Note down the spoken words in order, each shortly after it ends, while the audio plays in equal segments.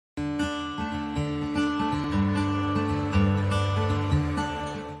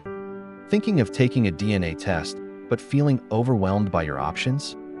Thinking of taking a DNA test, but feeling overwhelmed by your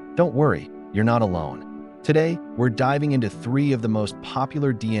options? Don't worry, you're not alone. Today, we're diving into 3 of the most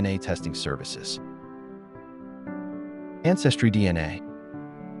popular DNA testing services: AncestryDNA,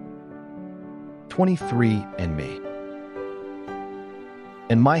 23andMe,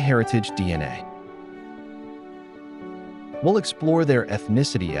 and MyHeritage DNA. We'll explore their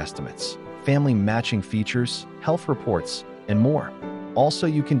ethnicity estimates, family matching features, health reports, and more. Also,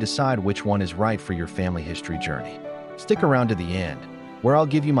 you can decide which one is right for your family history journey. Stick around to the end, where I'll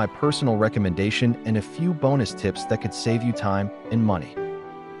give you my personal recommendation and a few bonus tips that could save you time and money.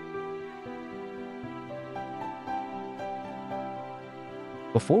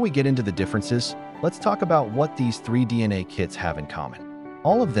 Before we get into the differences, let's talk about what these 3 DNA kits have in common.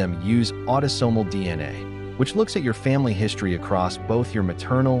 All of them use autosomal DNA, which looks at your family history across both your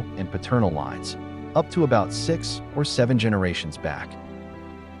maternal and paternal lines, up to about 6 or 7 generations back.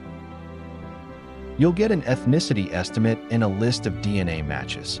 You'll get an ethnicity estimate and a list of DNA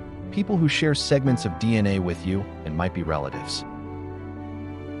matches, people who share segments of DNA with you and might be relatives.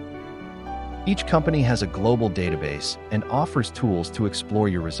 Each company has a global database and offers tools to explore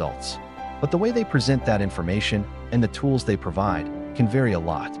your results, but the way they present that information and the tools they provide can vary a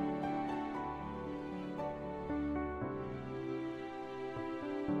lot.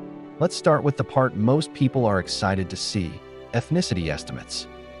 Let's start with the part most people are excited to see: ethnicity estimates.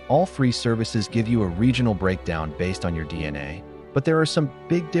 All 3 services give you a regional breakdown based on your DNA, but there are some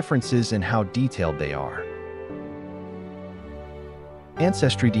big differences in how detailed they are.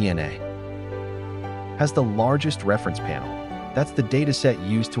 AncestryDNA has the largest reference panel. That's the dataset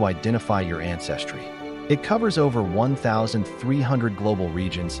used to identify your ancestry. It covers over 1,300 global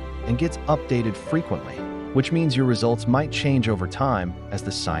regions and gets updated frequently, which means your results might change over time as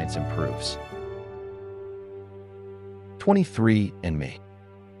the science improves. 23andMe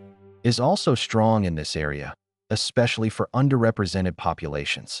is also strong in this area, especially for underrepresented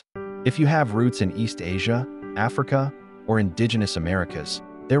populations. If you have roots in East Asia, Africa, or indigenous Americas,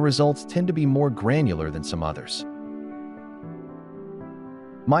 their results tend to be more granular than some others.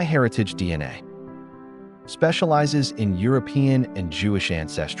 MyHeritage DNA specializes in European and Jewish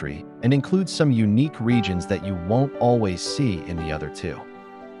ancestry and includes some unique regions that you won't always see in the other 2.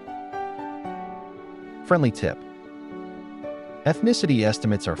 Friendly tip: ethnicity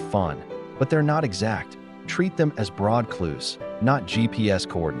estimates are fun, but they're not exact. Treat them as broad clues, not GPS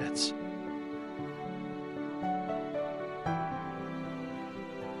coordinates.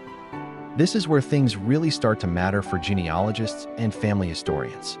 This is where things really start to matter for genealogists and family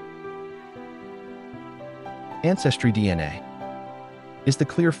historians. AncestryDNA is the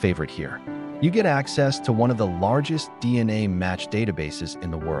clear favorite here. You get access to one of the largest DNA match databases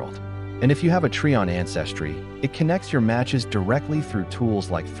in the world. And if you have a tree on Ancestry, it connects your matches directly through tools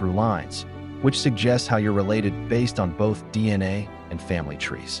like Throughlines, which suggests how you're related based on both DNA and family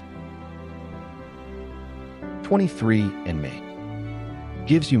trees. 23andMe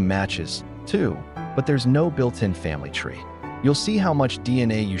gives you matches too, but there's no built-in family tree. You'll see how much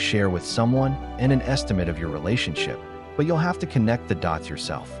DNA you share with someone and an estimate of your relationship, but you'll have to connect the dots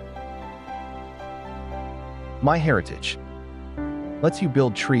yourself. MyHeritage lets you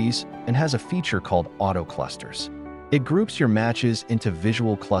build trees and has a feature called auto clusters. It groups your matches into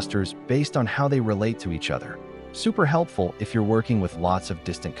visual clusters based on how they relate to each other. Super helpful if you're working with lots of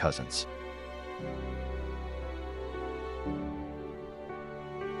distant cousins.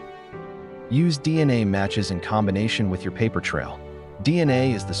 Use DNA matches in combination with your paper trail.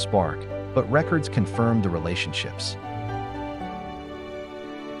 DNA is the spark, but records confirm the relationships.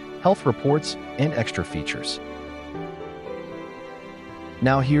 Health reports and extra features.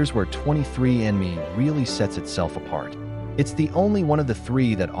 Now here's where 23andMe really sets itself apart. It's the only one of the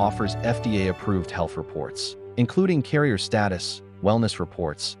 3 that offers FDA-approved health reports, including carrier status, wellness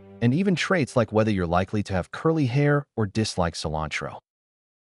reports, and even traits like whether you're likely to have curly hair or dislike cilantro.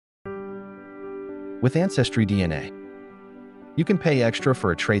 With AncestryDNA, you can pay extra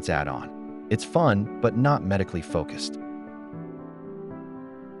for a traits add-on. It's fun, but not medically focused.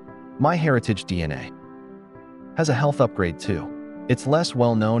 MyHeritage DNA has a health upgrade too. It's less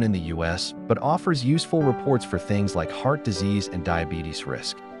well-known in the US, but offers useful reports for things like heart disease and diabetes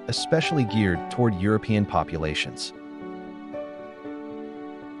risk, especially geared toward European populations.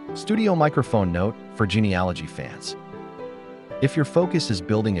 Studio microphone note for genealogy fans: if your focus is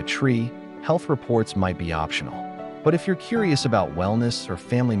building a tree, health reports might be optional. But if you're curious about wellness or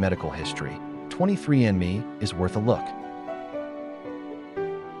family medical history, 23andMe is worth a look.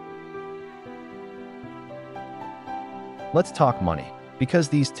 Let's talk money, because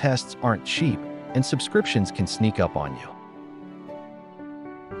these tests aren't cheap and subscriptions can sneak up on you.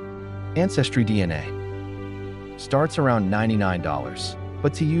 AncestryDNA starts around $99,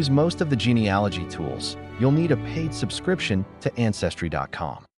 but to use most of the genealogy tools, you'll need a paid subscription to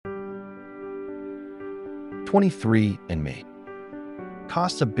Ancestry.com. 23andMe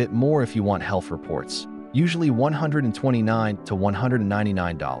costs a bit more if you want health reports, usually $129 to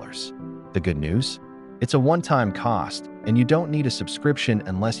 $199. The good news? It's a one-time cost, and you don't need a subscription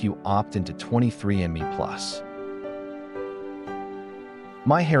unless you opt into 23andMe+.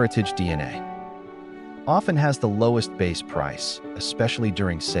 MyHeritage DNA often has the lowest base price, especially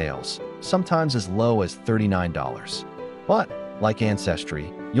during sales, sometimes as low as $39. But, like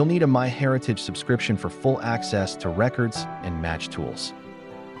Ancestry, you'll need a MyHeritage subscription for full access to records and match tools.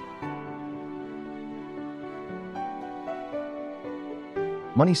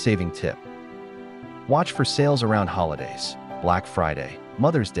 Money-saving tip. Watch for sales around holidays. Black Friday,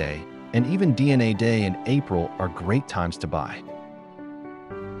 Mother's Day, and even DNA Day in April are great times to buy.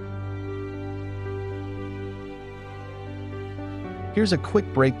 Here's a quick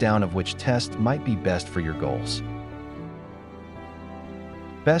breakdown of which test might be best for your goals.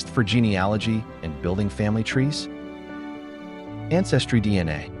 Best for genealogy and building family trees?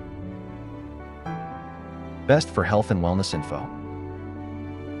 AncestryDNA. Best for health and wellness info?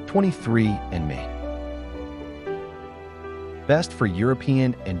 23andMe. Best for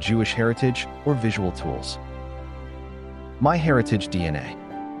European and Jewish heritage or visual tools? MyHeritage DNA.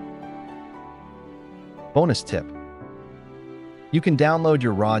 Bonus tip. You can download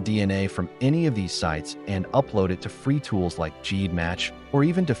your raw DNA from any of these sites and upload it to free tools like GeneMatch or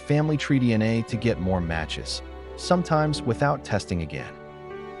even to Family Tree DNA to get more matches, sometimes without testing again.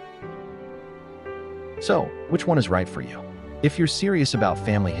 So, which one is right for you? If you're serious about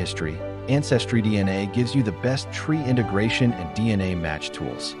family history, AncestryDNA gives you the best tree integration and DNA match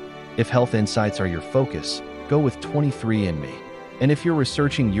tools. If health insights are your focus, go with 23andMe. And if you're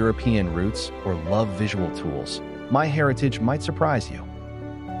researching European roots or love visual tools, MyHeritage might surprise you.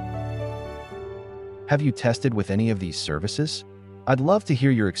 Have you tested with any of these services? I'd love to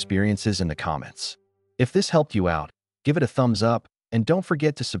hear your experiences in the comments. If this helped you out, give it a thumbs up and don't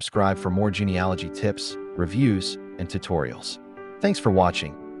forget to subscribe for more genealogy tips, reviews, and tutorials. Thanks for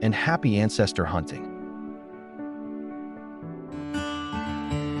watching, and happy ancestor hunting!